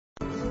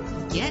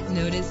Get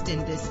noticed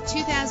in this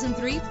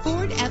 2003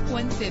 Ford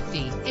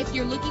F-150. If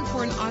you're looking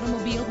for an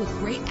automobile with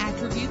great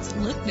attributes,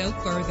 look no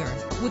further.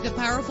 With a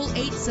powerful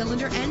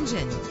 8-cylinder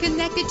engine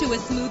connected to a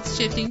smooth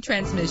shifting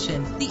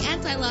transmission, the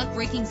anti-lock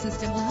braking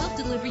system will help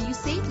deliver you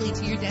safely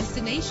to your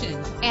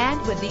destination.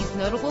 And with these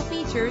notable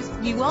features,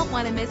 you won't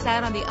want to miss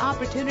out on the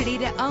opportunity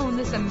to own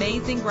this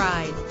amazing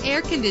ride.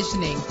 Air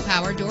conditioning,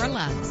 power door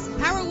locks,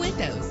 power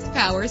windows,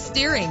 power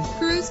steering,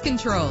 cruise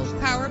control,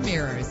 power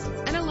mirrors,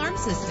 an alarm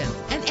system,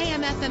 an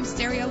AM/FM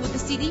stereo with a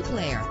CD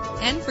player.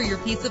 And for your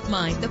peace of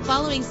mind, the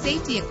following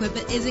safety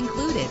equipment is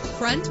included: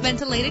 front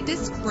ventilated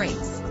disc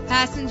brakes,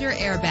 passenger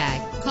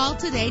airbag. Call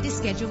today to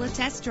schedule a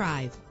test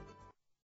drive.